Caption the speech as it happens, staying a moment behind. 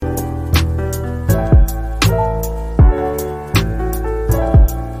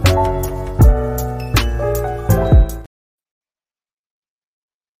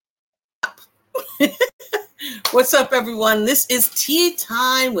What's up, everyone? This is Tea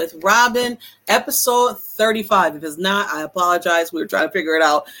Time with Robyn, episode 35. If it's not, I apologize. We were trying to figure it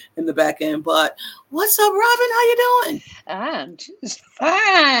out in the back end. But what's up, Robyn? How you doing? I'm just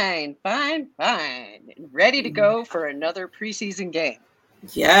fine. Ready to go for another preseason game.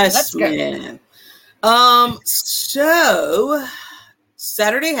 Yes, Let's go. man. So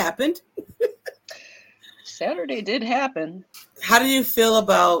Saturday happened. Saturday did happen. How do you feel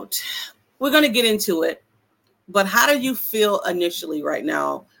about? We're going to get into it, but how do you feel initially right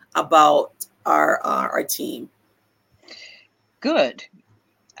now about our team? Good.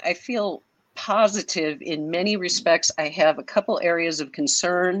 I feel positive in many respects. I have a couple areas of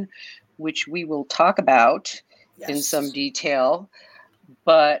concern, which we will talk about in some detail.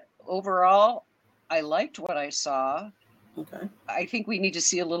 But overall, I liked what I saw. Okay. I think we need to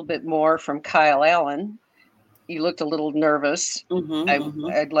see a little bit more from Kyle Allen. He looked a little nervous.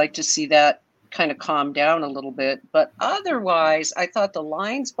 I'd like to see that kind of calm down a little bit. But otherwise, I thought the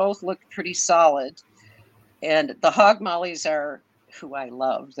lines both looked pretty solid. And the Hog Mollies are who I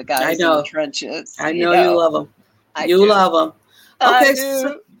love, the guys in the trenches. I know you love them. Love them. Okay,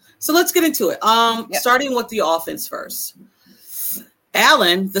 so let's get into it. Starting with the offense first.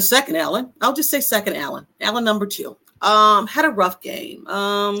 Allen, the second Allen, I'll just say second Allen, number 2, had a rough game.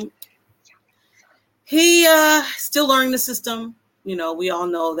 He still learning the system. You know, we all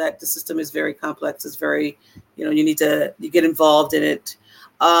know that the system is very complex. It's very, you get involved in it.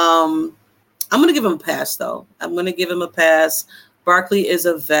 I'm going to give him a pass, though. I'm going to give him a pass. Barkley is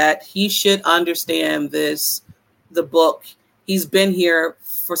a vet. He should understand the book. He's been here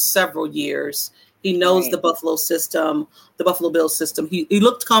for several years. He knows the Buffalo system, the Buffalo Bills system. He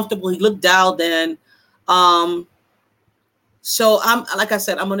looked comfortable. He looked dialed in. So I'm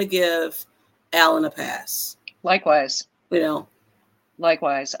going to give Allen a pass. Likewise.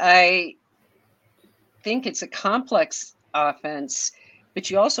 Likewise. I think it's a complex offense, but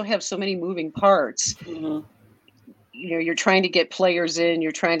you also have so many moving parts. Mm-hmm. You're trying to get players in.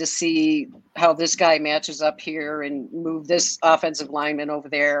 You're trying to see how this guy matches up here and move this offensive lineman over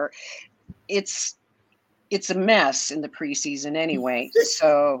there. It's a mess in the preseason anyway.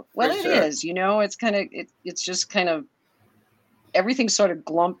 So, it is. It's just kind of everything's sort of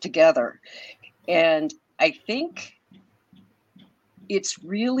glumped together. And I think it's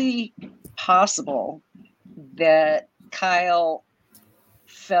really possible that Kyle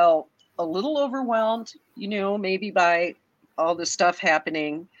felt a little overwhelmed, maybe by all the stuff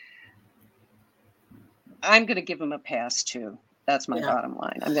happening. I'm going to give him a pass too. That's my bottom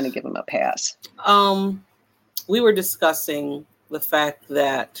line. I'm going to give him a pass. We were discussing the fact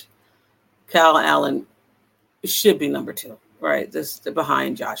that Kyle Allen should be number 2, right? This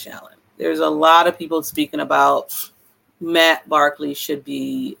behind Josh Allen. There's a lot of people speaking about Matt Barkley should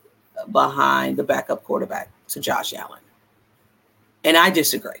be behind the backup quarterback to Josh Allen. And I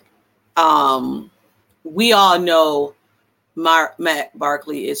disagree. We all know Matt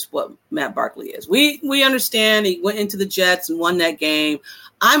Barkley is what Matt Barkley is. We understand he went into the Jets and won that game.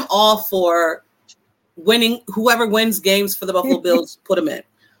 I'm all for winning. Whoever wins games for the Buffalo Bills, put him in.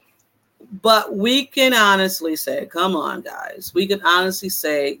 But we can honestly say, come on, guys. We can honestly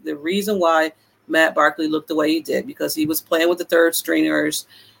say the reason why Matt Barkley looked the way he did, because he was playing with the third stringers.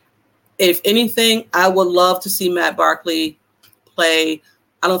 If anything, I would love to see Matt Barkley play.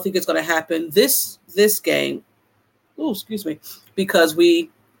 I don't think it's going to happen this game. Oh, excuse me. Because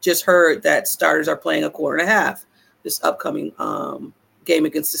we just heard that starters are playing a quarter and a half this upcoming game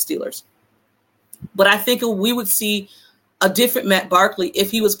against the Steelers. But I think we would see a different Matt Barkley if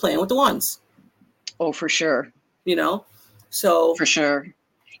he was playing with the ones. Oh, for sure. So for sure.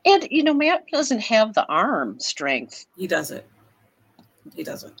 And, Matt doesn't have the arm strength. He doesn't.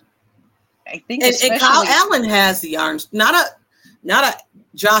 I think and Kyle Allen has the arms, not a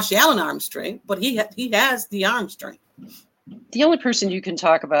Josh Allen arm strength, but he has the arm strength. The only person you can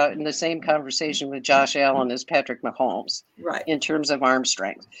talk about in the same conversation with Josh Allen is Patrick Mahomes, right? In terms of arm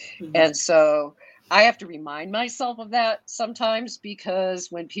strength. Mm-hmm. And so I have to remind myself of that sometimes,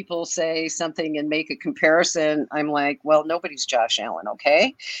 because when people say something and make a comparison, I'm like, well, nobody's Josh Allen, okay?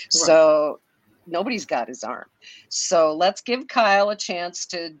 Right. So nobody's got his arm. So let's give Kyle a chance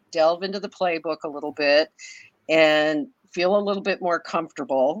to delve into the playbook a little bit and feel a little bit more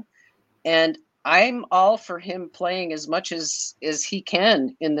comfortable. And I'm all for him playing as much as he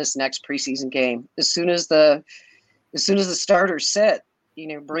can in this next preseason game. As soon as the starters sit,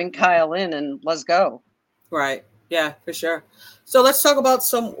 bring Kyle in and let's go. Right. Yeah, for sure. So let's talk about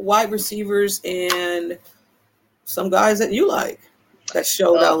some wide receivers and some guys that you like that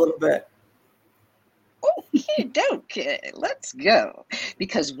showed out a little bit. Okay, let's go.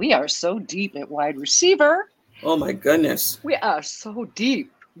 Because we are so deep at wide receiver. Oh my goodness. We are so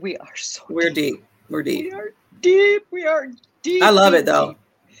deep. We are so We're deep. We're deep. We are deep. We are deep. I love deep, it though.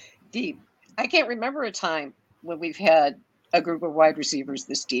 Deep. I can't remember a time when we've had a group of wide receivers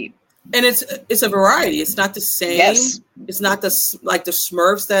this deep. And it's a variety. It's not the same. Yes. It's not the like the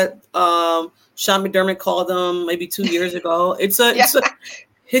Smurfs that Sean McDermott called them maybe 2 years ago. It's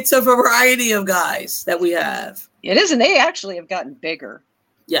a variety of guys that we have. It is, and they actually have gotten bigger.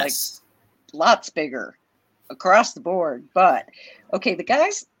 Yes. Like, lots bigger across the board. But okay, the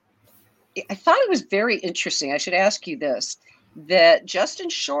guys, I thought it was very interesting. I should ask you this, that Justin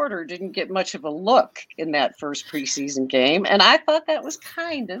Shorter didn't get much of a look in that first preseason game. And I thought that was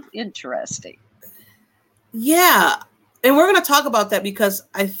kind of interesting. Yeah. And we're going to talk about that because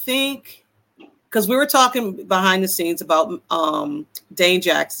I think, because we were talking behind the scenes about Dane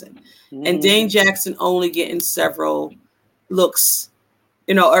Jackson. And Dane Jackson only getting several looks,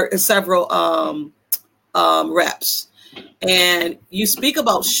 or several reps. And you speak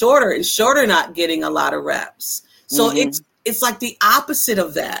about Shorter and Shorter not getting a lot of reps. So it's like the opposite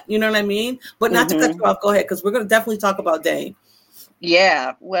of that. You know what I mean? But not to cut you off. Go ahead, because we're going to definitely talk about Dane.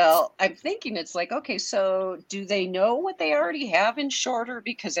 Yeah, well, I'm thinking it's like, okay, so do they know what they already have in Shorter?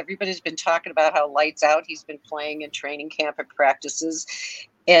 Because everybody's been talking about how lights out he's been playing in training camp and practices.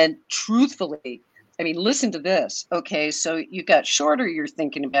 And truthfully, I mean, listen to this. Okay, so you've got Shorter you're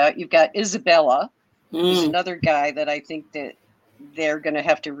thinking about. You've got Isabella, who's another guy that I think that they're going to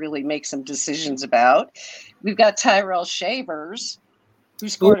have to really make some decisions about. We've got Tyrell Shavers, who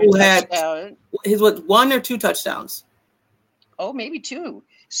scored a touchdown. His what, 1 or 2 touchdowns? Oh, maybe 2.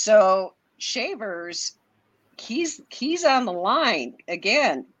 So Shavers, he's on the line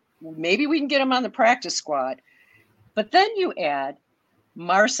again. Maybe we can get him on the practice squad. But then you add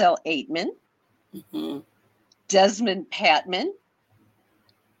Marcel Aitman, Desmond Patman,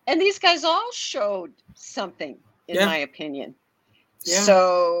 and these guys all showed something, in my opinion. Yeah.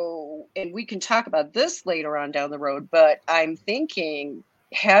 So, and we can talk about this later on down the road, but I'm thinking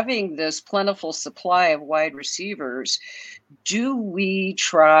having this plentiful supply of wide receivers, do we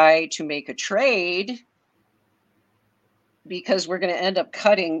try to make a trade? Because we're going to end up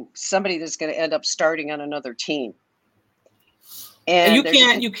cutting somebody that's going to end up starting on another team. And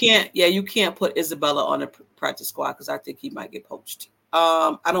you can't put Isabella on a practice squad because I think he might get poached.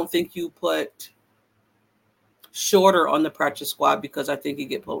 I don't think you put Shorter on the practice squad because I think he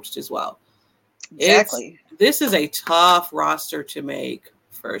get poached as well. Exactly. This is a tough roster to make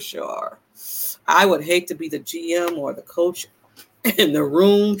for sure. I would hate to be the GM or the coach in the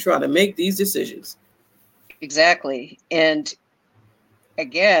room trying to make these decisions. Exactly. And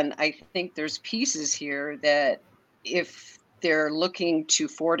again, I think there's pieces here that if they're looking to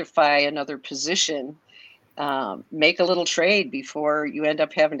fortify another position, make a little trade before you end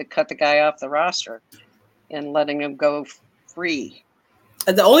up having to cut the guy off the roster and letting him go free.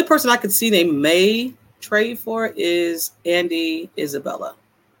 The only person I could see they may trade for is Andy Isabella,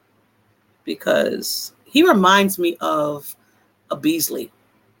 because he reminds me of a Beasley.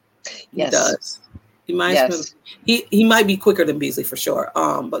 Yes. He does. He reminds me of, he might be quicker than Beasley for sure.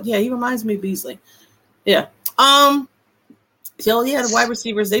 But yeah, he reminds me of Beasley. Yeah. So yeah, the wide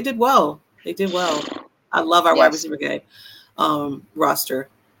receivers, they did well. I love our wide receiver game room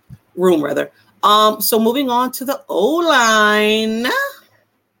rather. So moving on to the O-line.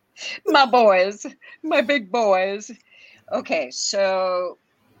 My boys, my big boys. Okay, so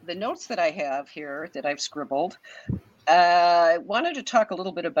the notes that I have here that I've scribbled, I wanted to talk a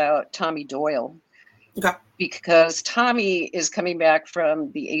little bit about Tommy Doyle. Okay. Because Tommy is coming back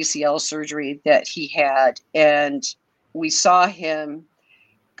from the ACL surgery that he had, and we saw him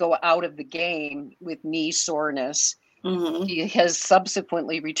go out of the game with knee soreness. He has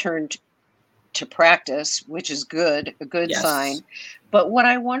subsequently returned to practice, which is good, a good sign. But what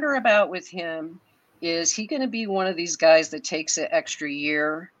I wonder about with him is he going to be one of these guys that takes an extra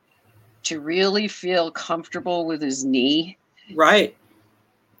year to really feel comfortable with his knee? Right.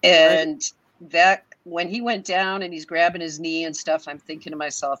 And that when he went down and he's grabbing his knee and stuff, I'm thinking to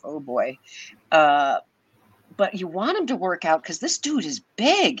myself, oh boy. But you want him to work out because this dude is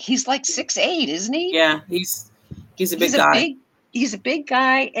big. He's like 6'8", isn't he? Yeah, he's a big guy. He's a big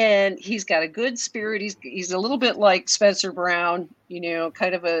guy, and he's got a good spirit. He's a little bit like Spencer Brown,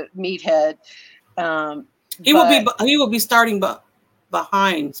 kind of a meathead. He will be starting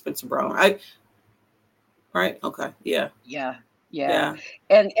behind Spencer Brown, right? Okay, yeah.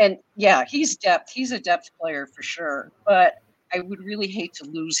 And he's depth. He's a depth player for sure. But I would really hate to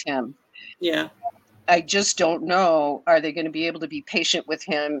lose him. Yeah. I just don't know. Are they going to be able to be patient with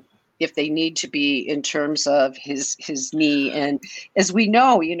him if they need to be in terms of his knee. And as we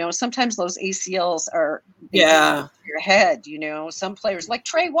know, sometimes those ACLs are your head. Some players like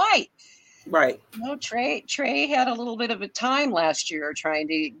Trey White. Right. Trey had a little bit of a time last year trying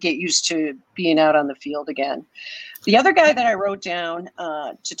to get used to being out on the field again. The other guy that I wrote down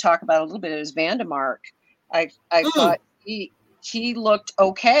to talk about a little bit is Vandemark. I thought he looked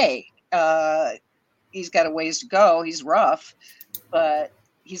okay. He's got a ways to go. He's rough, but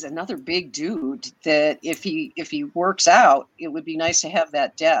he's another big dude that if he works out, it would be nice to have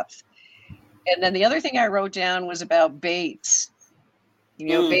that depth. And then the other thing I wrote down was about Bates.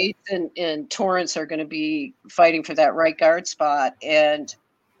 Bates and Torrance are going to be fighting for that right guard spot. And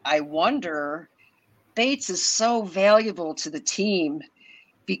I wonder, Bates is so valuable to the team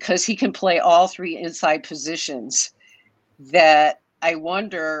because he can play all three inside positions that I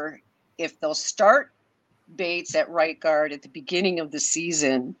wonder if they'll start Bates at right guard at the beginning of the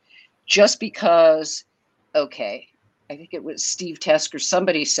season, just because, I think it was Steve Tesker,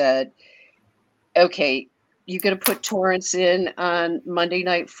 somebody said, okay, you're going to put Torrance in on Monday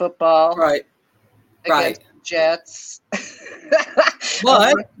Night Football. Right. Against the Jets.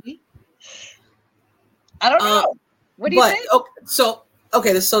 But I don't know. What do you think? So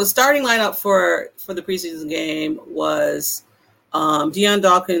the starting lineup for the preseason game was Deion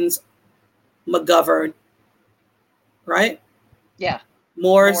Dawkins, McGovern, right? Yeah.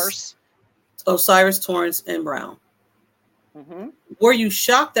 Morse, Osiris Torrance, and Brown. Mm-hmm. Were you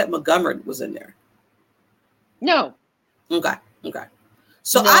shocked that Montgomery was in there? No. Okay.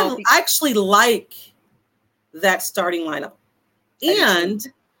 So I actually like that starting lineup. And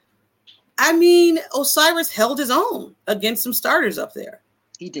I mean, Osiris held his own against some starters up there.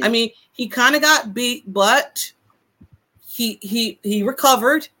 He did. I mean, he kind of got beat, but he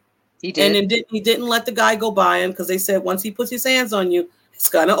recovered. He did. And then he didn't let the guy go by him because they said once he puts his hands on you, it's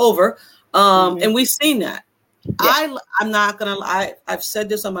kind of over. And we've seen that. Yeah. I'm not going to lie. I've said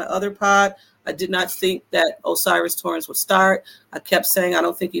this on my other pod. I did not think that Osiris Torrance would start. I kept saying, I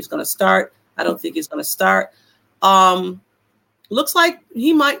don't think he's going to start. Looks like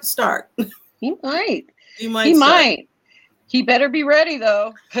he might start. He might. He better be ready,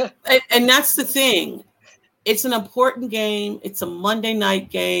 though. and that's the thing. It's an important game. It's a Monday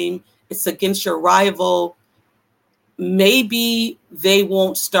night game. It's against your rival. Maybe they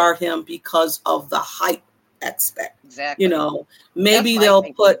won't start him because of the hype aspect. Exactly. Maybe they'll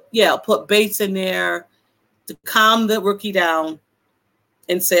put Bates in there to calm the rookie down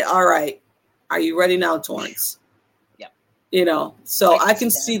and say, all right, are you ready now, Torrance? Yeah. So I can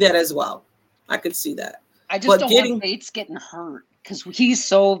see that as well. I can see that. I just don't want Bates getting hurt because he's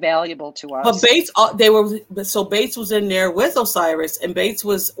so valuable to us. But Bates was in there with Osiris, and Bates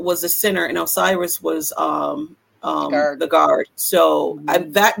was the center, and Osiris was the guard. So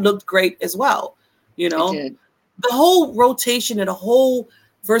that looked great as well. It did. The whole rotation and the whole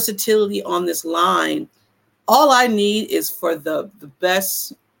versatility on this line, all I need is for the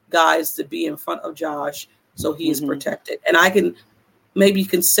best guys to be in front of Josh so he is protected. And I can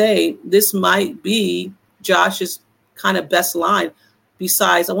say this might be Josh's kind of best line.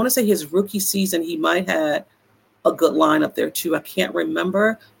 Besides, I want to say his rookie season, he might have a good line up there too. I can't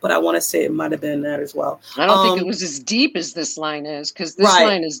remember, but I want to say it might have been that as well. I don't think it was as deep as this line is, because this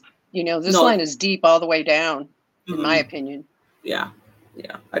line is, line is deep all the way down, in my opinion. Yeah.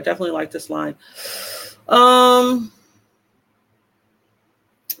 I definitely like this line.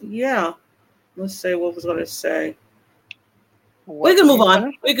 Yeah. Let's say what was going to say. We can move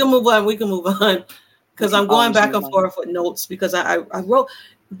on. Because I'm going back and forth with notes because I wrote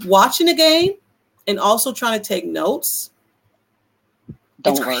watching the game and also trying to take notes.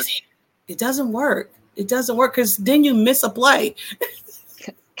 It's crazy. It doesn't work. Because then you miss a play.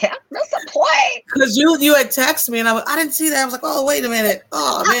 Can't miss a play. Because you had texted me and I didn't see that. I was like, oh, wait a minute.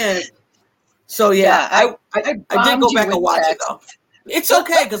 Oh, man. So, I did go back and watch it, though. It's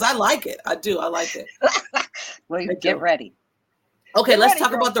okay because I like it. I do. I like it. Well, get ready. Okay, let's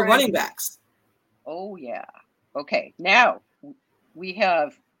talk about the running backs. Oh, yeah. Okay, now we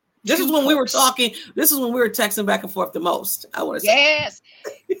have. This is when we were talking. This is when we were texting back and forth the most, I want to say. Yes.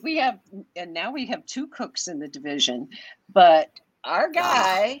 Now we have two cooks in the division. But our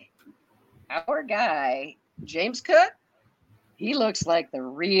guy, James Cook, he looks like the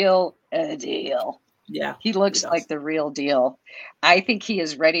real deal. Yeah. He looks like the real deal. I think he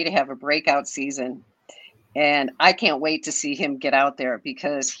is ready to have a breakout season. And I can't wait to see him get out there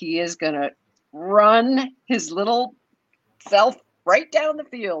because he is going to run his little self right down the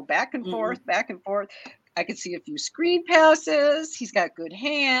field, back and forth. I could see a few screen passes. He's got good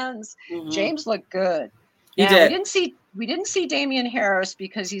hands. James looked good. He Now, did. we didn't see Damian Harris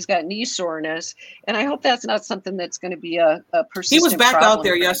because he's got knee soreness, and I hope that's not something that's going to be a persistent He was back problem out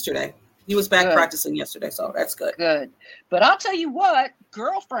there yesterday. He was back practicing yesterday, so that's good. Good. But I'll tell you what,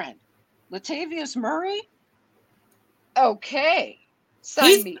 girlfriend, Latavius Murray, okay,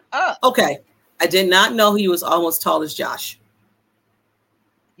 sign me up. Okay, I did not know he was almost tall as Josh.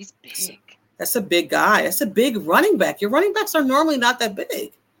 He's big. That's a big guy. That's a big running back. Your running backs are normally not that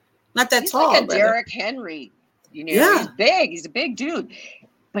big, not that tall. He's like a Derrick Henry. You know, he's big. He's a big dude,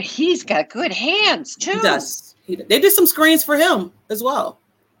 but he's got good hands too. He does. They did some screens for him as well.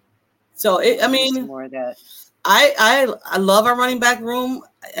 So I mean, more of that. I love our running back room,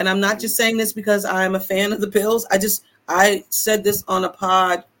 and I'm not just saying this because I'm a fan of the Bills. I said this on a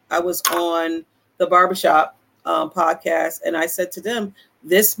pod. I was on the Barbershop podcast, and I said to them,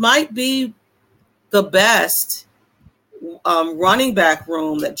 this might be the best running back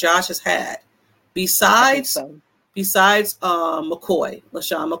room that Josh has had, besides McCoy,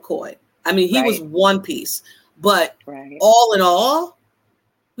 LaShawn McCoy. I mean, he was one piece, but all in all,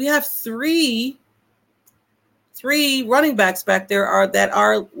 we have three running backs back there that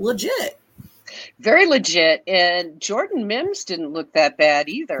are legit. Very legit. And Jordan Mims didn't look that bad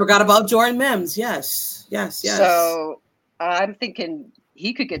either. Forgot about Jordan Mims. Yes. So I'm thinking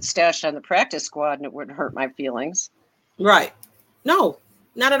he could get stashed on the practice squad and it wouldn't hurt my feelings. Right. No,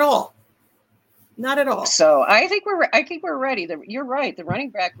 not at all. Not at all. So I think we're ready. You're right. The running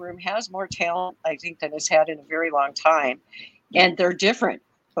back room has more talent, I think, than it's had in a very long time. And they're different.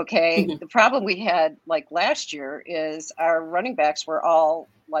 Okay. Mm-hmm. The problem we had like last year is our running backs were all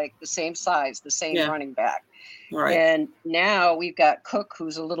like the same size, the same running back. Right. And now we've got Cook,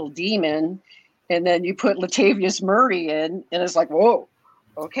 who's a little demon. And then you put Latavius Murray in and it's like, whoa.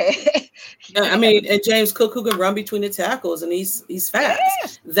 Okay. I mean, and James Cook, who can run between the tackles, and he's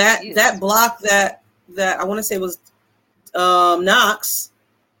fast. Yeah. That block that I want to say was Knox,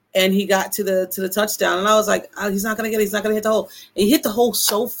 and he got to the touchdown, and I was like, oh, he's not gonna hit the hole. And he hit the hole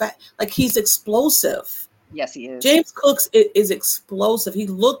so fast, like he's explosive. Yes, he is. James Cook is explosive. He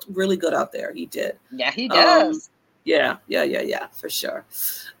looked really good out there. He did. Yeah, he does. Yeah, for sure.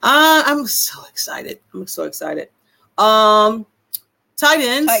 I'm so excited. Tight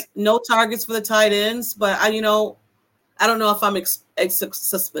ends, no targets for the tight ends, but I don't know if I'm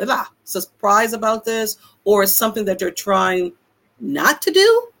surprised about this or it's something that they're trying not to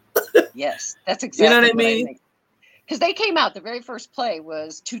do. Yes, that's exactly you know what I mean. Because they came out, the very first play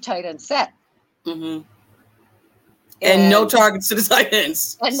was 2 tight end set. Mm-hmm. And no targets to the tight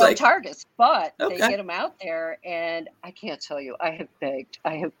ends. And no targets, but they get them out there, and I can't tell you, I have begged,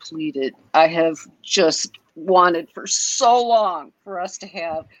 I have pleaded, I have just wanted for so long for us to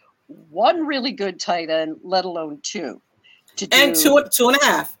have one really good tight end, let alone two. And two and a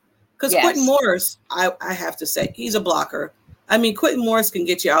half. Because Quentin Morris, I have to say, he's a blocker. I mean, Quentin Morris can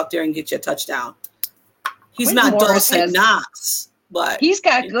get you out there and get you a touchdown. He's not Dawson Knox, but he's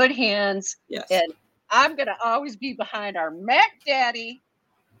got good hands. Yes. And I'm going to always be behind our Mac Daddy.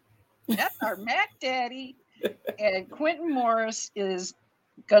 That's our Mac Daddy. And Quentin Morris is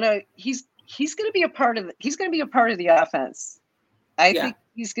he's going to be a part of the offense. I think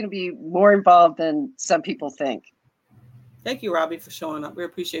he's going to be more involved than some people think. Thank you, Robbie, for showing up. We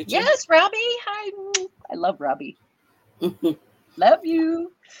appreciate you. Yes, Robbie. Hi. I love Robbie. Love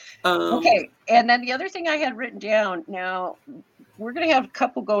you. Okay. And then the other thing I had written down, now we're going to have a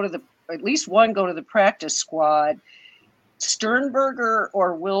couple at least one go to the practice squad. Sternberger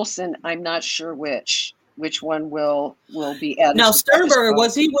or Wilson, I'm not sure which one will be added. Now, Sternberger,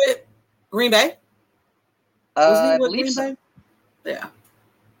 was he with Green Bay? I believe so. Yeah.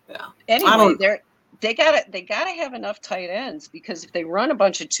 Anyway, they gotta have enough tight ends, because if they run a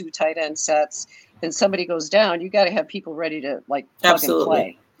bunch of 2 tight end sets and somebody goes down, you got to have people ready to plug and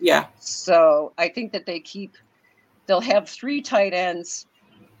play. Yeah. So I think that they'll have 3 tight ends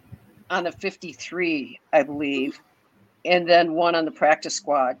on the 53, I believe, and then 1 on the practice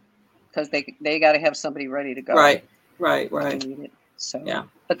squad, because they got to have somebody ready to go. Right. So yeah.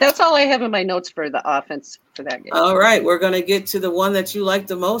 But that's all I have in my notes for the offense for that game. All right, we're going to get to the one that you like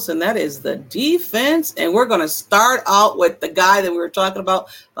the most, and that is the defense. And we're going to start out with the guy that we were talking about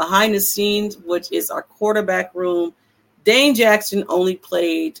behind the scenes, which is our quarterback room. Dane Jackson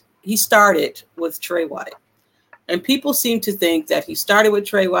he started with Trey White. And people seem to think that he started with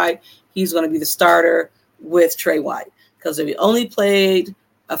Trey White, he's going to be the starter with Trey White, because he only played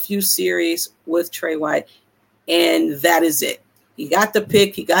a few series with Trey White, and that is it. He got the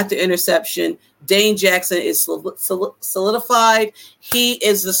pick. He got the interception. Dane Jackson is solidified. He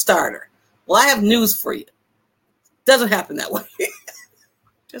is the starter. Well, I have news for you. Doesn't happen that way.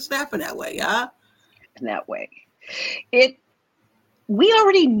 Doesn't happen that way, yeah. happen that way. We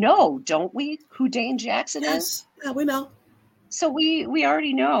already know, don't we, who Dane Jackson is? Yeah, we know. So we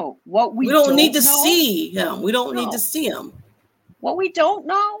already know. What we don't need to see him. We don't need to see him. What we don't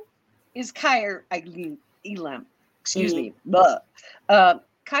know is Kyer Elam. Excuse me.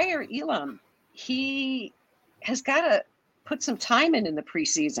 Kyer Elam, he has got to put some time in the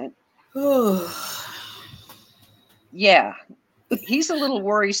preseason. Yeah, he's a little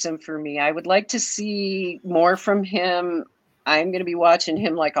worrisome for me. I would like to see more from him. I'm going to be watching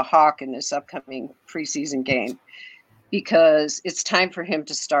him like a hawk in this upcoming preseason game because it's time for him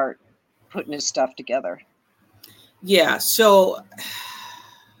to start putting his stuff together. Yeah, so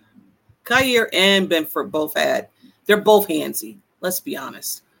Kyer and Benford they're both handsy. Let's be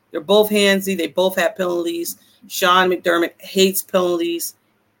honest. They're both handsy. They both have penalties. Sean McDermott hates penalties.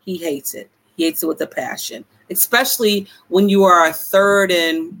 He hates it. He hates it with a passion, especially when you are a third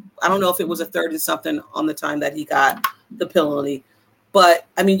and I don't know if it was a third and something on the time that he got the penalty. But,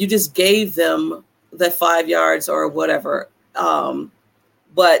 I mean, you just gave them the 5 yards or whatever.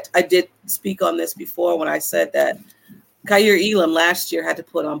 But I did speak on this before when I said that Kyer Elam last year had to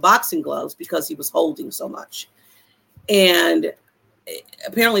put on boxing gloves because he was holding so much. And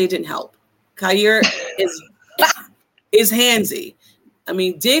apparently it didn't help. Kyer is handsy. I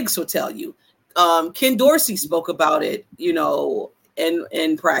mean, Diggs will tell you. Ken Dorsey spoke about it,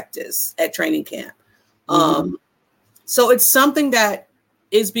 in practice at training camp. So it's something that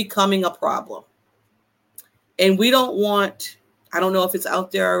is becoming a problem. And we don't want, I don't know if it's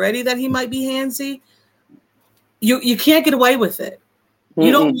out there already that he might be handsy. You can't get away with it.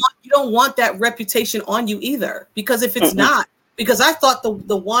 You don't want that reputation on you either. Because if it's not, because I thought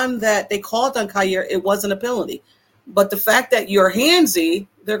the one that they called on Kyer, it wasn't a penalty. But the fact that you're handsy,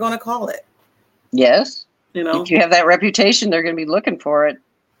 they're going to call it. Yes. If you have that reputation, they're going to be looking for it.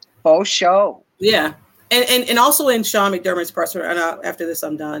 Faux show. Yeah. And also in Sean McDermott's presser, and after this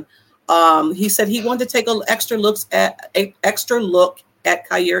I'm done, he said he wanted to take an extra look at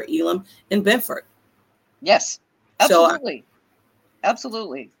Kyer Elam and Benford. Yes, absolutely.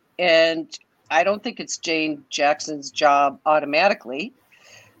 Absolutely. And I don't think it's Dane Jackson's job automatically,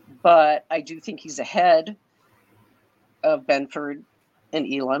 but I do think he's ahead of Benford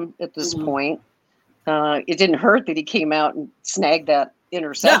and Elam at this point. It didn't hurt that he came out and snagged that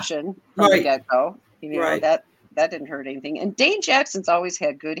interception from the get-go. That didn't hurt anything. And Dane Jackson's always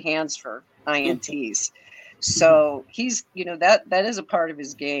had good hands for INTs. So he's, that is a part of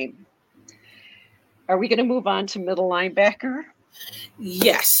his game. Are we going to move on to middle linebacker?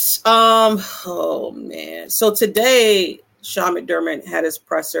 Yes. Oh man. So today, Sean McDermott had his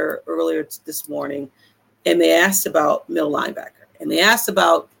presser earlier this morning, and they asked about middle linebacker, and they asked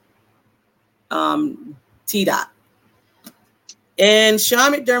about T-Dot. And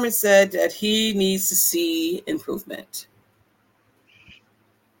Sean McDermott said that he needs to see improvement.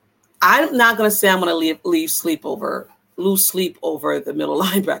 I'm not going to say I'm going to lose sleep over the middle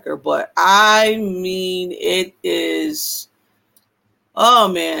linebacker, but I mean, it is, oh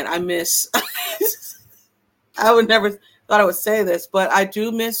man, I miss, I would never thought I would say this, but I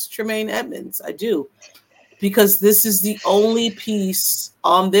do miss Tremaine Edmonds. I do, because this is the only piece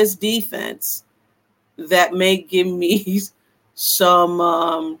on this defense that may give me some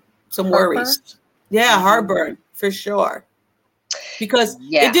worries. Yeah, heartburn for sure. Because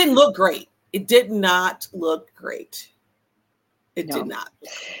it didn't look great. It did not look great. It did not.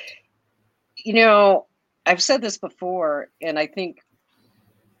 I've said this before, and I think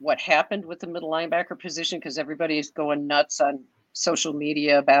what happened with the middle linebacker position, because everybody is going nuts on social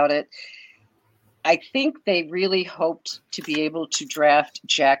media about it, I think they really hoped to be able to draft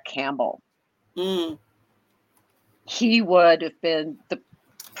Jack Campbell. He would have been the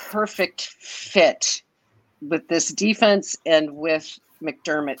perfect fit with this defense and with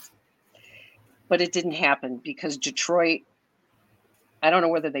McDermott. But it didn't happen because Detroit, I don't know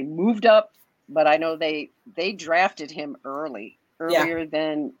whether they moved up, but I know they drafted him earlier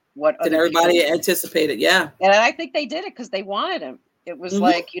than what everybody anticipated. Yeah. And I think they did it because they wanted him. It was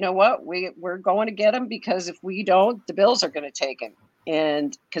like, you know what, we're going to get him because if we don't, the Bills are going to take him.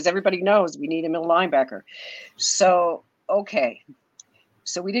 And because everybody knows we need a middle linebacker. So, okay.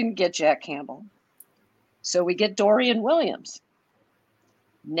 So we didn't get Jack Campbell. So we get Dorian Williams.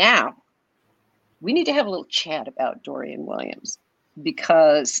 Now, we need to have a little chat about Dorian Williams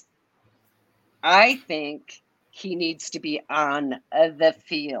because I think he needs to be on the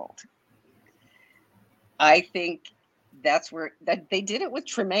field. I think that's where they did it with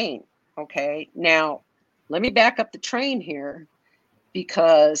Tremaine. Okay. Now, let me back up the train here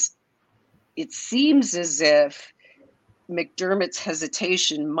because it seems as if McDermott's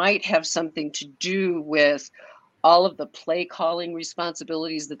hesitation might have something to do with all of the play calling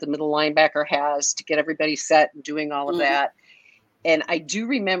responsibilities that the middle linebacker has to get everybody set and doing all of that. And I do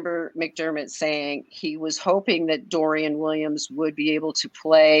remember McDermott saying he was hoping that Dorian Williams would be able to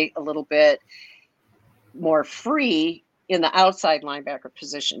play a little bit more free in the outside linebacker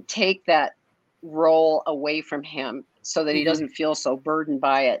position, take that role away from him so that he doesn't feel so burdened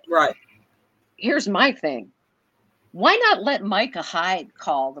by it. Right. Here's my thing. Why not let Micah Hyde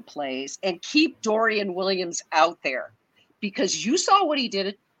call the plays and keep Dorian Williams out there? Because you saw what he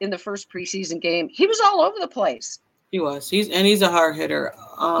did in the first preseason game. He was all over the place. He was. He's a hard hitter.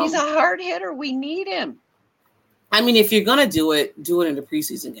 He's a hard hitter. We need him. I mean, if you're going to do it in the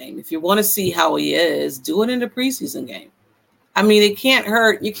preseason game. If you want to see how he is, do it in the preseason game. I mean, it can't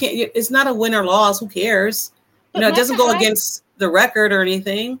hurt. You can't. It's not a win or loss. Who cares? But it doesn't go against the record or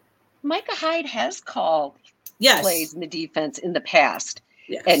anything. Micah Hyde has called plays in the defense in the past.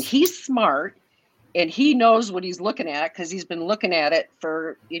 Yes. And he's smart and he knows what he's looking at because he's been looking at it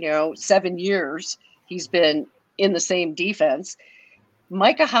for, 7 years. He's been in the same defense.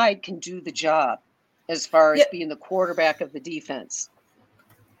 Micah Hyde can do the job as far as being the quarterback of the defense.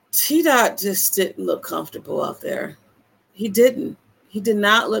 T-Dot just didn't look comfortable out there. He didn't. He did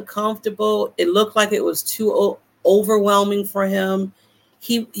not look comfortable. It looked like it was too overwhelming for him.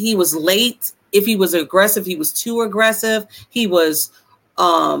 He was late. If he was aggressive, he was too aggressive. He was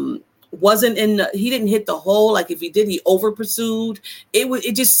wasn't in the, he didn't hit the hole. Like if he did, he over pursued.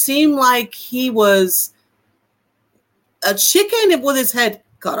 It just seemed like he was a chicken with his head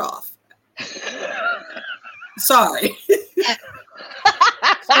cut off. Sorry.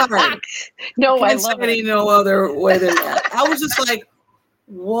 Sorry. No, I love it. It no other way than that. I was just like,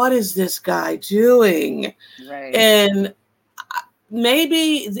 what is this guy doing? Right. And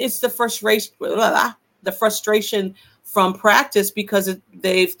maybe it's the frustration from practice because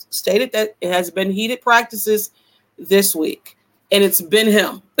they've stated that it has been heated practices this week, and it's been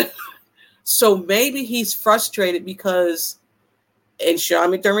him. So maybe he's frustrated because, and Sean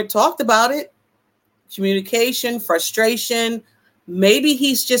McDermott talked about it, communication, frustration. Maybe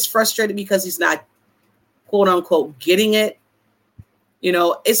he's just frustrated because he's not, quote unquote, getting it.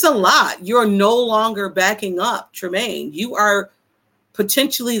 It's a lot. You're no longer backing up Tremaine. You are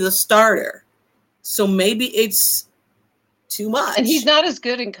potentially the starter. So maybe it's too much. And he's not as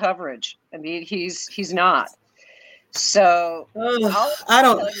good in coverage. I mean, he's not. So I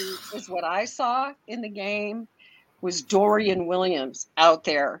don't is what I saw in the game was Dorian Williams out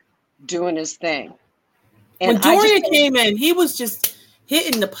there doing his thing. And when Dorian came in, he was just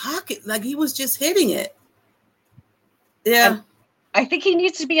hitting the pocket, like he was just hitting it. Yeah. I think he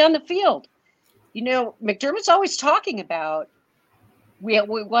needs to be on the field. McDermott's always talking about we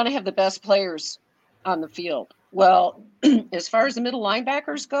want to have the best players on the field. Well, as far as the middle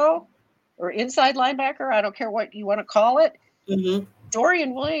linebackers go, or inside linebacker, I don't care what you want to call it,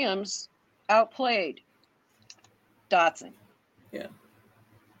 Dorian Williams outplayed Dotson. Yeah.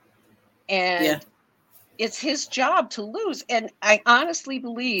 And it's his job to lose. And I honestly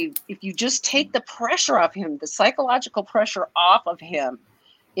believe if you just take the pressure off him, the psychological pressure off of him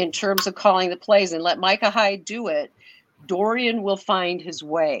in terms of calling the plays and let Micah Hyde do it, Dorian will find his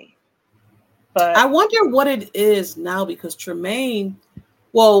way. But I wonder what it is now because Tremaine,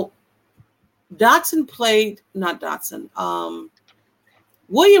 Dotson played, not Dotson,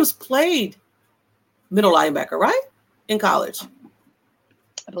 Williams played middle linebacker, right? In college.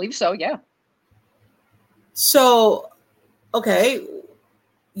 I believe so, yeah. So, okay,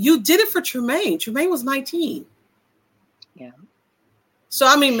 you did it for Tremaine. Tremaine was 19. Yeah. So,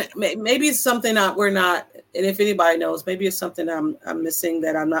 I mean, maybe it's something that we're not, and if anybody knows, maybe it's something I'm missing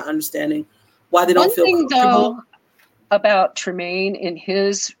that I'm not understanding why they don't feel comfortable. Though, about Tremaine in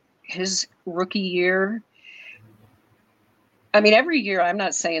his rookie year, I mean, every year, I'm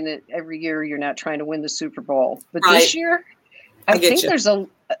not saying that every year you're not trying to win the Super Bowl, but this year, I think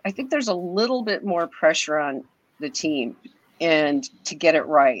there's a little bit more pressure on the team and to get it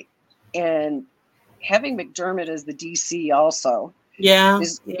right. And having McDermott as the DC also,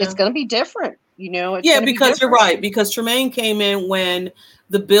 it's going to be different. Because you're right. Because Tremaine came in when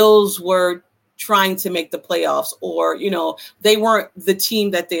the Bills were trying to make the playoffs, or they weren't the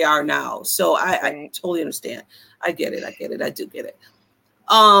team that they are now. So I totally understand. I get it. I do get it.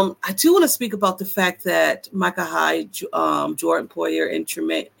 I do want to speak about the fact that Micah Hyde, Jordan Poyer, and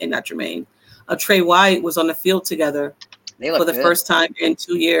Trey White was on the field together for the first time in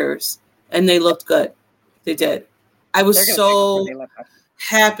 2 years, and they looked good. They did. I was so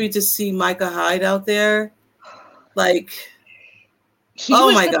happy to see Micah Hyde out there. Like, He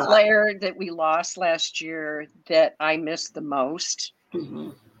was the player that we lost last year that I missed the most. Mm-hmm.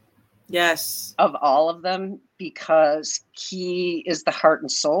 Yes. Of all of them, because he is the heart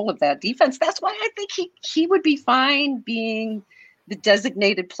and soul of that defense. That's why I think he would be fine being the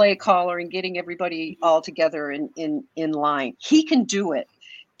designated play caller and getting everybody all together in line. He can do it.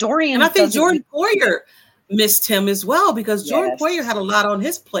 Dorian, and I think Jordan Poyer missed him as well, because Jordan Poyer had a lot on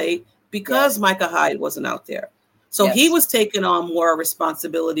his plate because Micah Hyde wasn't out there. So he was taking on more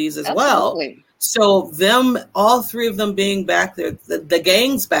responsibilities as well. So all three of them being back there, the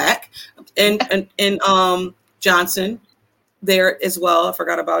gang's back, and Johnson there as well. I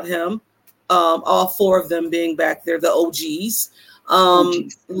forgot about him. All four of them being back there, the OGs.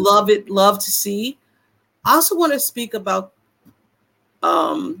 Love to see. I also want to speak about.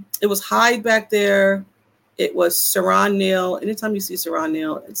 It was Hyde back there. It was Saron Neal. Anytime you see Saron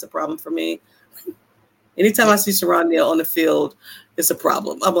Neal, it's a problem for me. Anytime I see Saron Neal on the field, it's a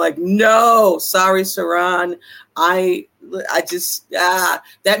problem. I'm like, no, sorry, Saron. I just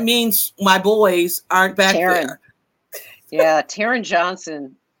that means my boys aren't back there. Yeah, Taron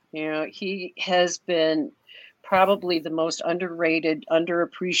Johnson. He has been probably the most underrated,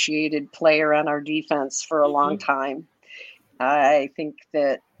 underappreciated player on our defense for a long time. I think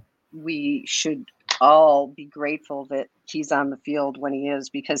that we should all be grateful that he's on the field when he is,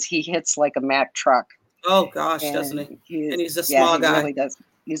 because he hits like a Mack truck. Oh gosh, doesn't he? And he's a small guy. He really does.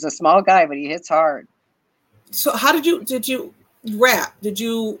 He's a small guy, but he hits hard. So how did you rap? Did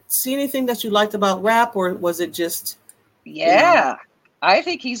you see anything that you liked about rap, or was it just? Yeah, I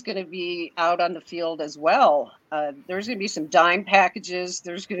think he's going to be out on the field as well. There's going to be some dime packages.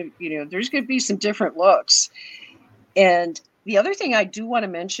 There's going to be some different looks. And the other thing I do want to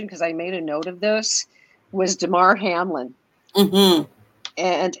mention, because I made a note of this, was Damar Hamlin. Mm-hmm.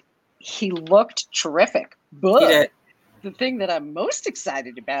 And he looked terrific. But the thing that I'm most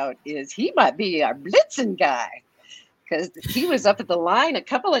excited about is he might be our blitzing guy, because he was up at the line a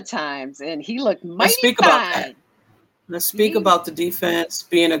couple of times and he looked mighty fine. Let's speak about the defense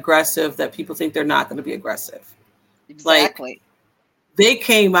being aggressive, that people think they're not going to be aggressive. Exactly. Like, they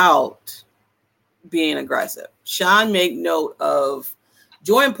came out being aggressive. Sean made note of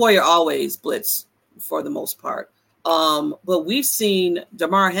Jordan Poyer always blitz for the most part. But we've seen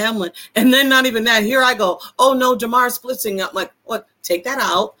Damar Hamlin, and then not even that. Here I go, oh no, Damar's blitzing. I'm like, what? Take that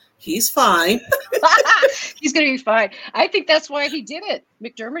out. He's fine. He's going to be fine. I think that's why he did it.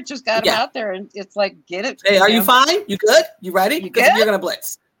 McDermott just got him out there, and it's like, get it. Hey, are you fine? You good? You ready? Because you're going to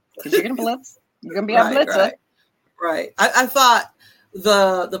blitz. Because you're going to blitz. You're going to be on blitzer. Right. I thought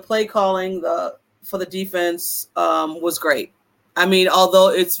the play calling for the defense was great. I mean, although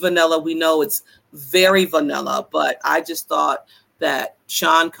it's vanilla, we know it's very vanilla, but I just thought that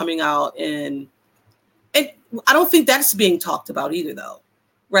Sean coming out and I don't think that's being talked about either, though.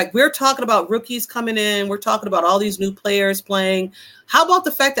 Right. We're talking about rookies coming in. We're talking about all these new players playing. How about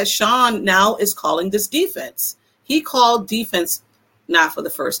the fact that Sean now is calling this defense? He called defense not for the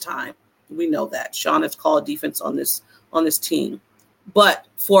first time. We know that Sean has called defense on this team, but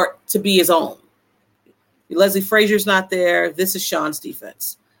for it to be his own. Leslie Frazier's not there. This is Sean's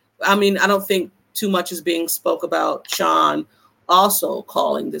defense. I mean, I don't think too much is being spoke about Sean also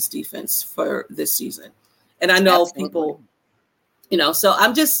calling this defense for this season. And I know people, so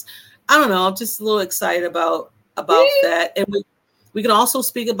I'm just a little excited about that. And we can also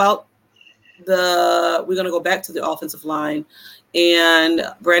speak about we're going to go back to the offensive line and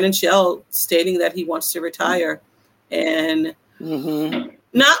Brandon Shell stating that he wants to retire and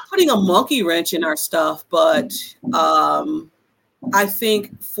not putting a monkey wrench in our stuff, but I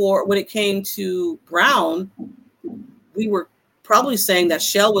think for when it came to Brown, we were probably saying that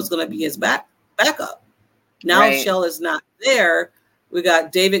Shell was going to be his backup. Now Shell is not there. We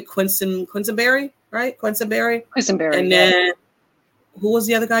got David Quisenberry, right? Quisenberry. And then who was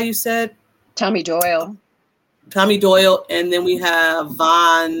the other guy you said? Tommy Doyle. And then we have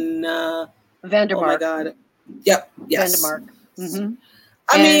Vandermark. Oh my God. Yep. Yes. Vandermark. Mm-hmm.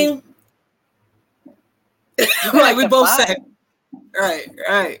 I mean, right. We both said,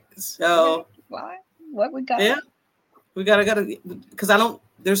 right. So what we got? Yeah, we gotta because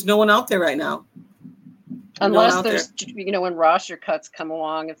there's no one out there right now. Unless there's, when roster cuts come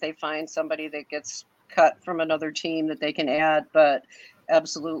along, if they find somebody that gets cut from another team that they can add, but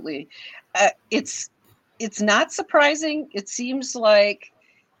absolutely. It's not surprising. It seems like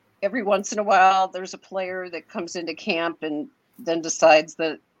every once in a while there's a player that comes into camp and then decides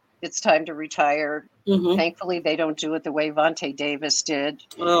that it's time to retire. Mm-hmm. Thankfully, they don't do it the way Vontae Davis did.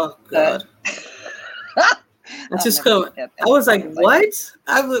 Oh, God. I was like, what?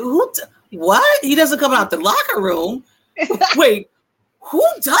 What? He doesn't come out the locker room. Wait, Who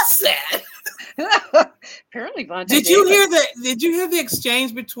does that? Apparently, Vontae Did you hear the? Did you hear the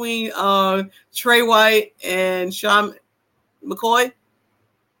exchange between Trey White and Sean McCoy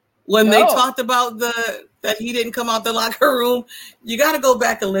when they talked about that he didn't come out the locker room? You got to go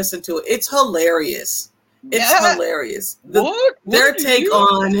back and listen to it. It's hilarious. It's hilarious. Their take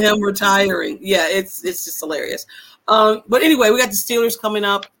on him retiring. Yeah, it's just hilarious. But anyway, we got the Steelers coming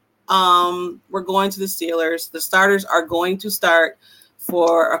up. We're going to the Steelers. The starters are going to start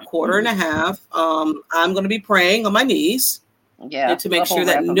for a quarter and a half. I'm going to be praying on my knees to make sure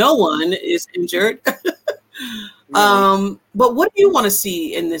that no one is injured. But what do you want to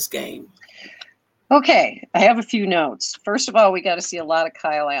see in this game? Okay, I have a few notes. First of all, we got to see a lot of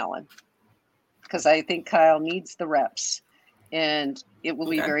Kyle Allen because I think Kyle needs the reps, and it will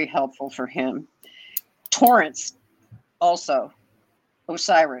be very helpful for him. Torrance, also.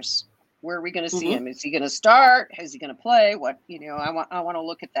 Osiris, where are we going to see him? Is he going to start? Is he going to play? What, I want to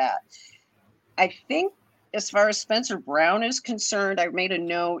look at that. I think as far as Spencer Brown is concerned, I made a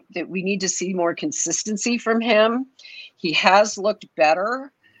note that we need to see more consistency from him. He has looked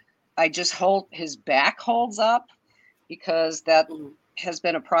better. I just hope his back holds up because that has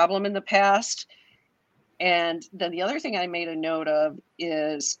been a problem in the past. And then the other thing I made a note of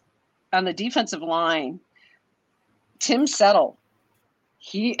is on the defensive line, Tim Settle.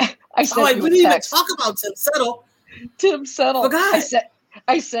 We didn't even talk about Tim Settle. Tim Settle. Forgot.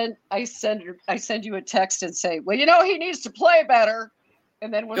 I send you a text and say, well, he needs to play better.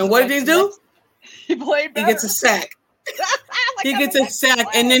 And then what did he do? He played better. He gets a sack. He gets a sack,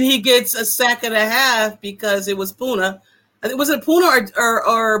 and then he gets a sack and a half because it was Puna. Was it Puna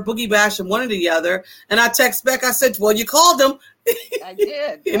or Boogie Basham, one or the other? And I text back. I said, well, you called him. I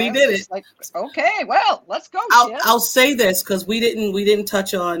did. And he did it. Like, okay, well, let's go, Tim. I'll say this because we didn't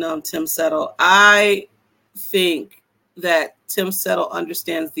touch on Tim Settle. I think that Tim Settle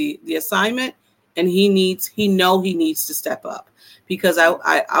understands the assignment, and he needs to step up. Because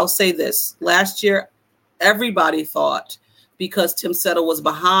I'll say this. Last year, everybody thought because Tim Settle was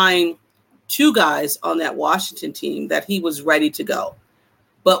behind two guys on that Washington team that he was ready to go.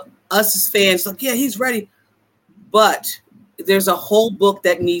 But us as fans, like, yeah, he's ready. But there's a whole book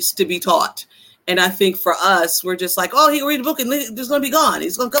that needs to be taught. And I think for us, we're just like, oh, he read the book and he's going to be gone.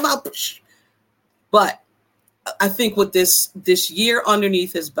 He's going to come out. But I think with this year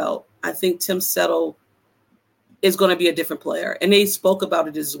underneath his belt, I think Tim Settle is going to be a different player. And they spoke about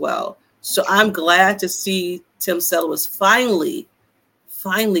it as well. So I'm glad to see Tim Settle is finally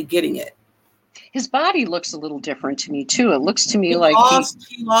getting it. His body looks a little different to me, too. It looks to me he lost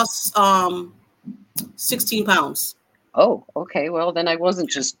 16 pounds. Oh, okay. Well, then I wasn't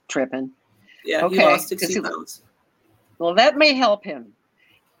just tripping. Yeah, okay. He lost 16 pounds. Well, that may help him.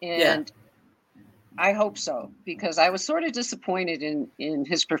 And I hope so, because I was sort of disappointed in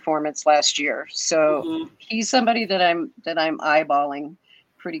his performance last year. So he's somebody that I'm eyeballing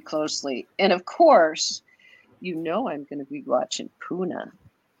pretty closely. And of course, I'm going to be watching Puna.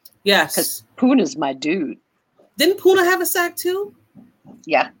 Yes. Because Puna's my dude. Didn't Puna have a sack too?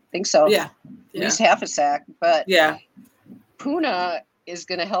 Yeah, I think so. Yeah. At least half a sack. But yeah, Puna is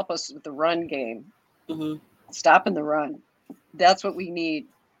going to help us with the run game. Stopping the run. That's what we need.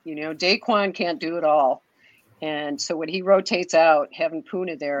 Daquan can't do it all. And so when he rotates out, having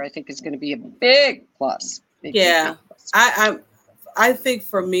Puna there, I think is going to be a big plus. Big plus. I think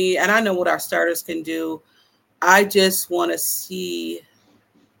for me, and I know what our starters can do, I just want to see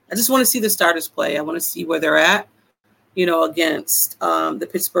the starters play. I want to see where they're at, against the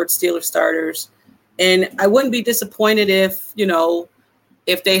Pittsburgh Steelers starters. And I wouldn't be disappointed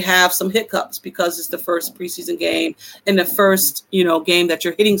if they have some hiccups because it's the first preseason game and the first, game that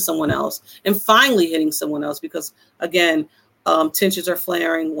you're hitting someone else and finally hitting someone else because, again, tensions are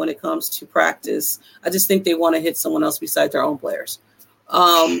flaring when it comes to practice. I just think they want to hit someone else besides their own players.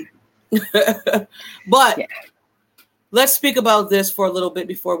 But let's speak about this for a little bit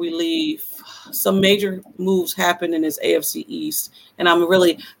before we leave. Some major moves happened in this AFC East, and I'm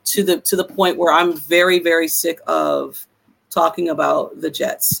really to the point where I'm very, very sick of talking about the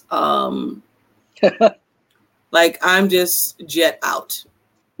Jets. Like I'm just jet out.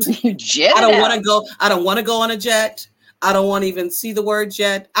 Jet I don't want to go. I don't want to go on a jet. I don't want to even see the word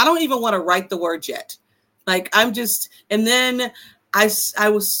jet. I don't even want to write the word jet. Like I'm just. And then I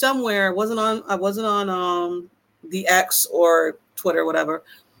was somewhere. I wasn't on the X or Twitter or whatever,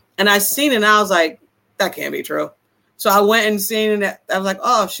 and I seen it. And I was like, that can't be true. So I went and seen it. I was like,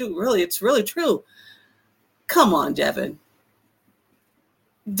 oh shoot, really? It's really true. Come on, Devin,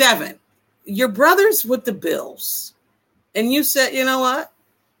 your brother's with the Bills. And you said, you know what?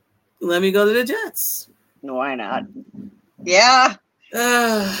 Let me go to the Jets. Why not? Yeah.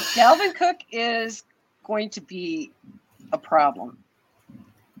 Dalvin Cook is going to be a problem.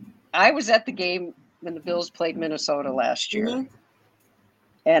 I was at the game when the Bills played Minnesota last year,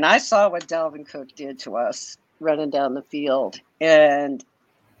 and I saw what Dalvin Cook did to us running down the field, and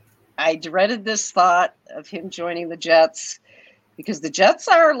I dreaded this thought of him joining the Jets because the Jets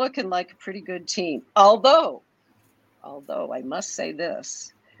are looking like a pretty good team. Although I must say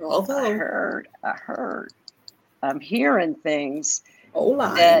this, I heard, I'm hearing things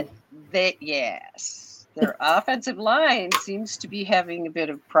that their offensive line seems to be having a bit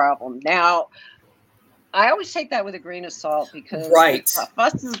of problem. Now, I always take that with a grain of salt because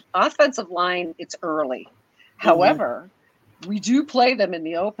offensive line, it's early. However, we do play them in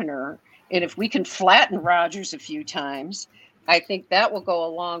the opener, and if we can flatten Rodgers a few times, I think that will go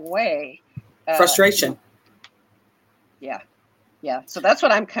a long way. Frustration. Yeah. So that's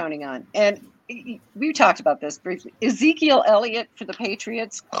what I'm counting on. And we talked about this briefly. Ezekiel Elliott for the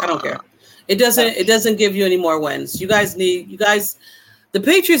Patriots. I don't care. It doesn't give you any more wins. The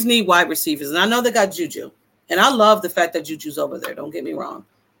Patriots need wide receivers, and I know they got Juju, and I love the fact that Juju's over there. Don't get me wrong.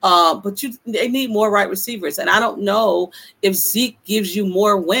 But they need more wide receivers, and I don't know if Zeke gives you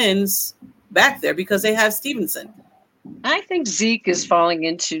more wins back there because they have Stevenson. I think Zeke is falling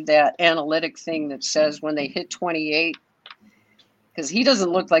into that analytic thing that says when they hit 28, because he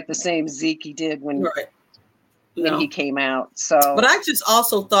doesn't look like the same Zeke he did when he came out. So, but I just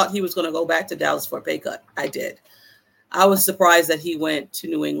also thought he was going to go back to Dallas for a pay cut. I did. I was surprised that he went to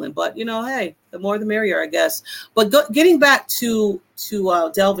New England, but hey, the more the merrier, I guess. But getting back to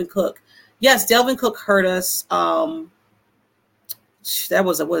Dalvin Cook, yes, Dalvin Cook hurt us. That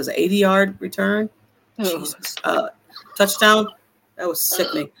was an 80-yard return. Jesus. Touchdown. That was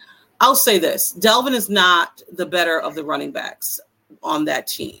sickening. I'll say this: Dalvin is not the better of the running backs on that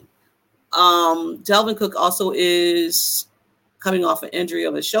team. Dalvin Cook also is coming off an injury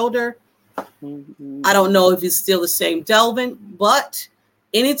of his shoulder. I don't know if he's still the same Dalvin, but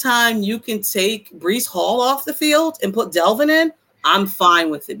anytime you can take Breece Hall off the field and put Dalvin in, I'm fine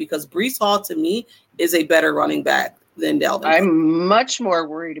with it because Breece Hall to me is a better running back than Dalvin. I'm much more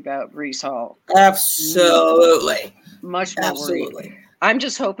worried about Breece Hall. Absolutely. Much more worried. I'm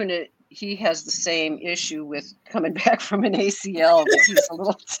just hoping that he has the same issue with coming back from an ACL that he's a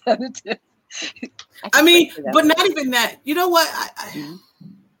little tentative. I mean, but not even that. You know what?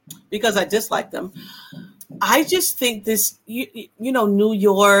 Because I dislike them. I just think this, New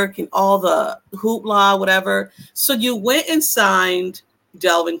York and all the hoopla, whatever. So you went and signed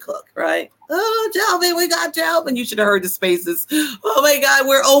Dalvin Cook, right? Oh, Dalvin, we got Dalvin. You should have heard the spaces. Oh, my God,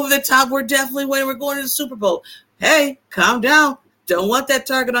 we're over the top. We're definitely winning. We're going to the Super Bowl. Hey, calm down. Don't want that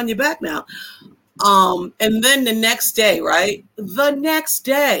target on your back now. And then the next day, right? The next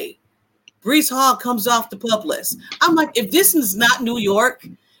day, Breece Hall comes off the PUP list. I'm like, if this is not New York,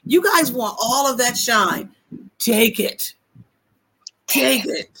 you guys want all of that shine. Take it. Take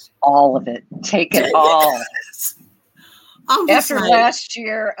it. All of it. Take it all. After last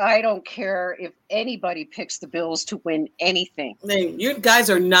year, I don't care if anybody picks the Bills to win anything. You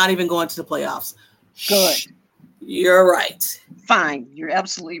guys are not even going to the playoffs. Good. You're right. Fine. You're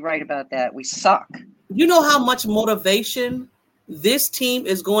absolutely right about that. We suck. You know how much motivation this team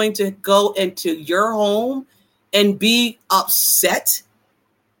is going to go into your home and be upset?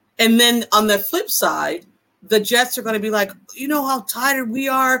 And then on the flip side, the Jets are going to be like, you know how tired we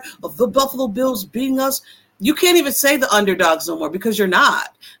are of the Buffalo Bills beating us? You can't even say the underdogs no more because you're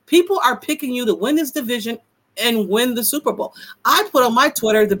not. People are picking you to win this division and win the Super Bowl. I put on my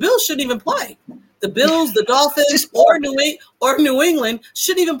Twitter, the Bills shouldn't even play. The Bills, the Dolphins, or New England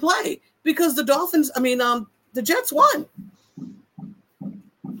shouldn't even play because the Jets won.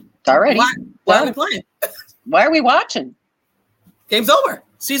 Already. Why are we playing? Why are we watching? Game's over.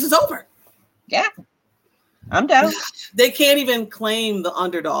 Season's over. Yeah. I'm down. They can't even claim the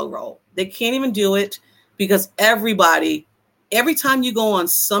underdog role. They can't even do it because every time you go on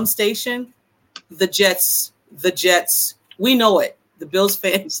some station, the Jets, we know it. The Bills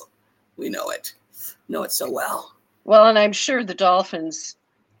fans, we know it so well. Well, and I'm sure the Dolphins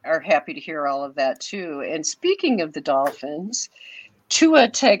are happy to hear all of that too. And speaking of the Dolphins, Tua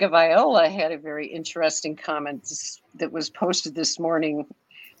Tagovailoa had a very interesting comment that was posted this morning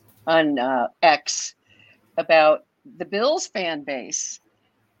on X about the Bills fan base.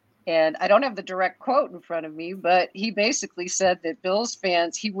 And I don't have the direct quote in front of me, but he basically said that Bills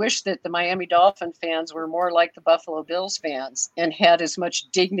fans, he wished that the Miami Dolphin fans were more like the Buffalo Bills fans and had as much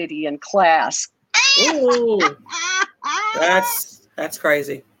dignity and class. Ooh, that's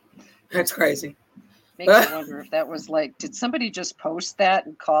crazy. That's crazy. Makes me wonder if that was like, did somebody just post that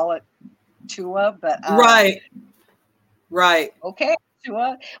and call it Tua? But right. Okay.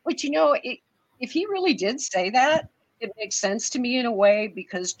 Tua. But if he really did say that, it makes sense to me in a way,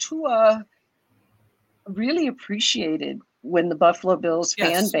 because Tua really appreciated when the Buffalo Bills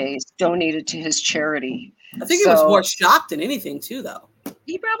fan base donated to his charity. I think he was more shocked than anything too, though.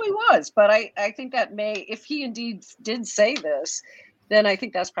 He probably was, but I think that if he indeed did say this, then I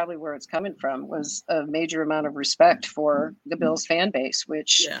think that's probably where it's coming from, was a major amount of respect for the Bills fan base,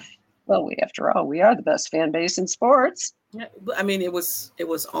 which, well, after all, we are the best fan base in sports. Yeah, but I mean, it was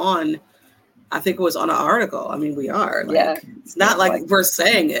on, I think it was on an article. I mean, we are. It's not like we're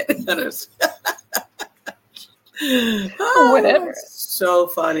saying it. Whatever. So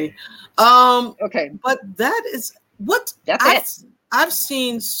funny. Okay. But that is what I've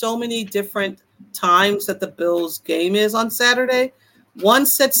seen so many different times that the Bills game is on Saturday. One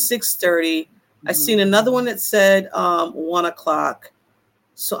said 6:30. I seen another one that said 1:00.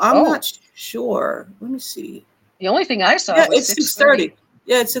 So I'm not sure. Let me see. The only thing I saw was 6:30.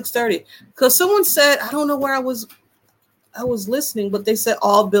 Yeah, it's 6:30. Because someone said, I don't know where I was listening, but they said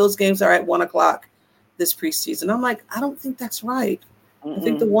all Bills games are at 1:00 this preseason. I'm like, I don't think that's right. I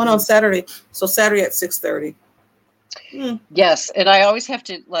think the one on Saturday. So Saturday at 6:30. Yes, and I always have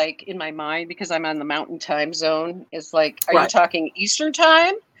to, like, in my mind, because I'm on the Mountain Time Zone, is like, are you talking Eastern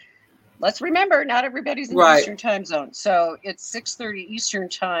Time? Let's remember, not everybody's in the Eastern Time Zone. So it's 6:30 Eastern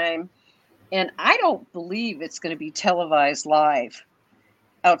Time, and I don't believe it's going to be televised live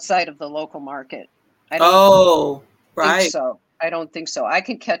outside of the local market. I don't think so. I don't think so. I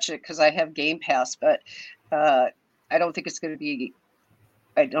can catch it because I have Game Pass, but I don't think it's going to be.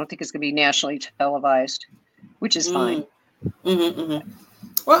 I don't think it's going to be nationally televised, which is fine.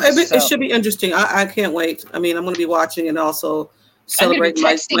 Well, it should be interesting. I can't wait. I mean, I'm going to be watching and also celebrate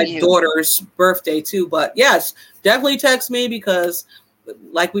my daughter's birthday too. But yes, definitely text me, because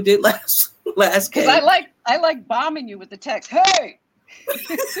like we did last game. Because I like bombing you with the text. Hey.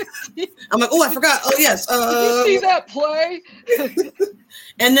 I'm like, oh, I forgot. Oh, yes. Did you see that play?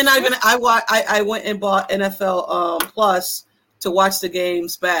 And then I went and bought NFL Plus to watch the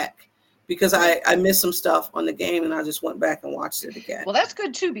games back, because I missed some stuff on the game, and I just went back and watched it again. Well, that's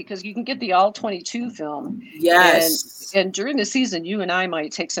good too, because you can get the all 22 film. Yes. And during the season, you and I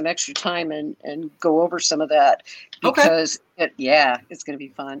might take some extra time and go over some of that, because it's going to be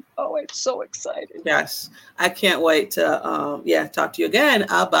fun. Oh, I'm so excited. Yes. I can't wait to talk to you again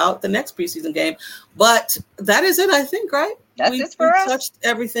about the next preseason game. But that is it, I think, right? That's it for us. We touched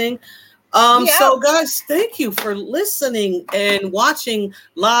everything. So guys, thank you for listening and watching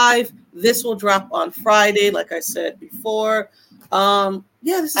live. This will drop on Friday, like I said before.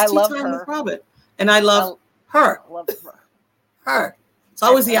 This is Tea Time with Robyn, and I love her. I love her. It's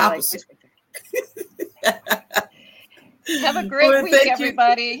always the opposite. Have a great week,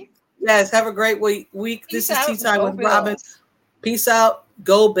 everybody. Yes, have a great week. This is Tea Time with Robyn. Peace out.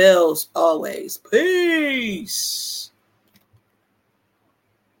 Go Bills always. Peace.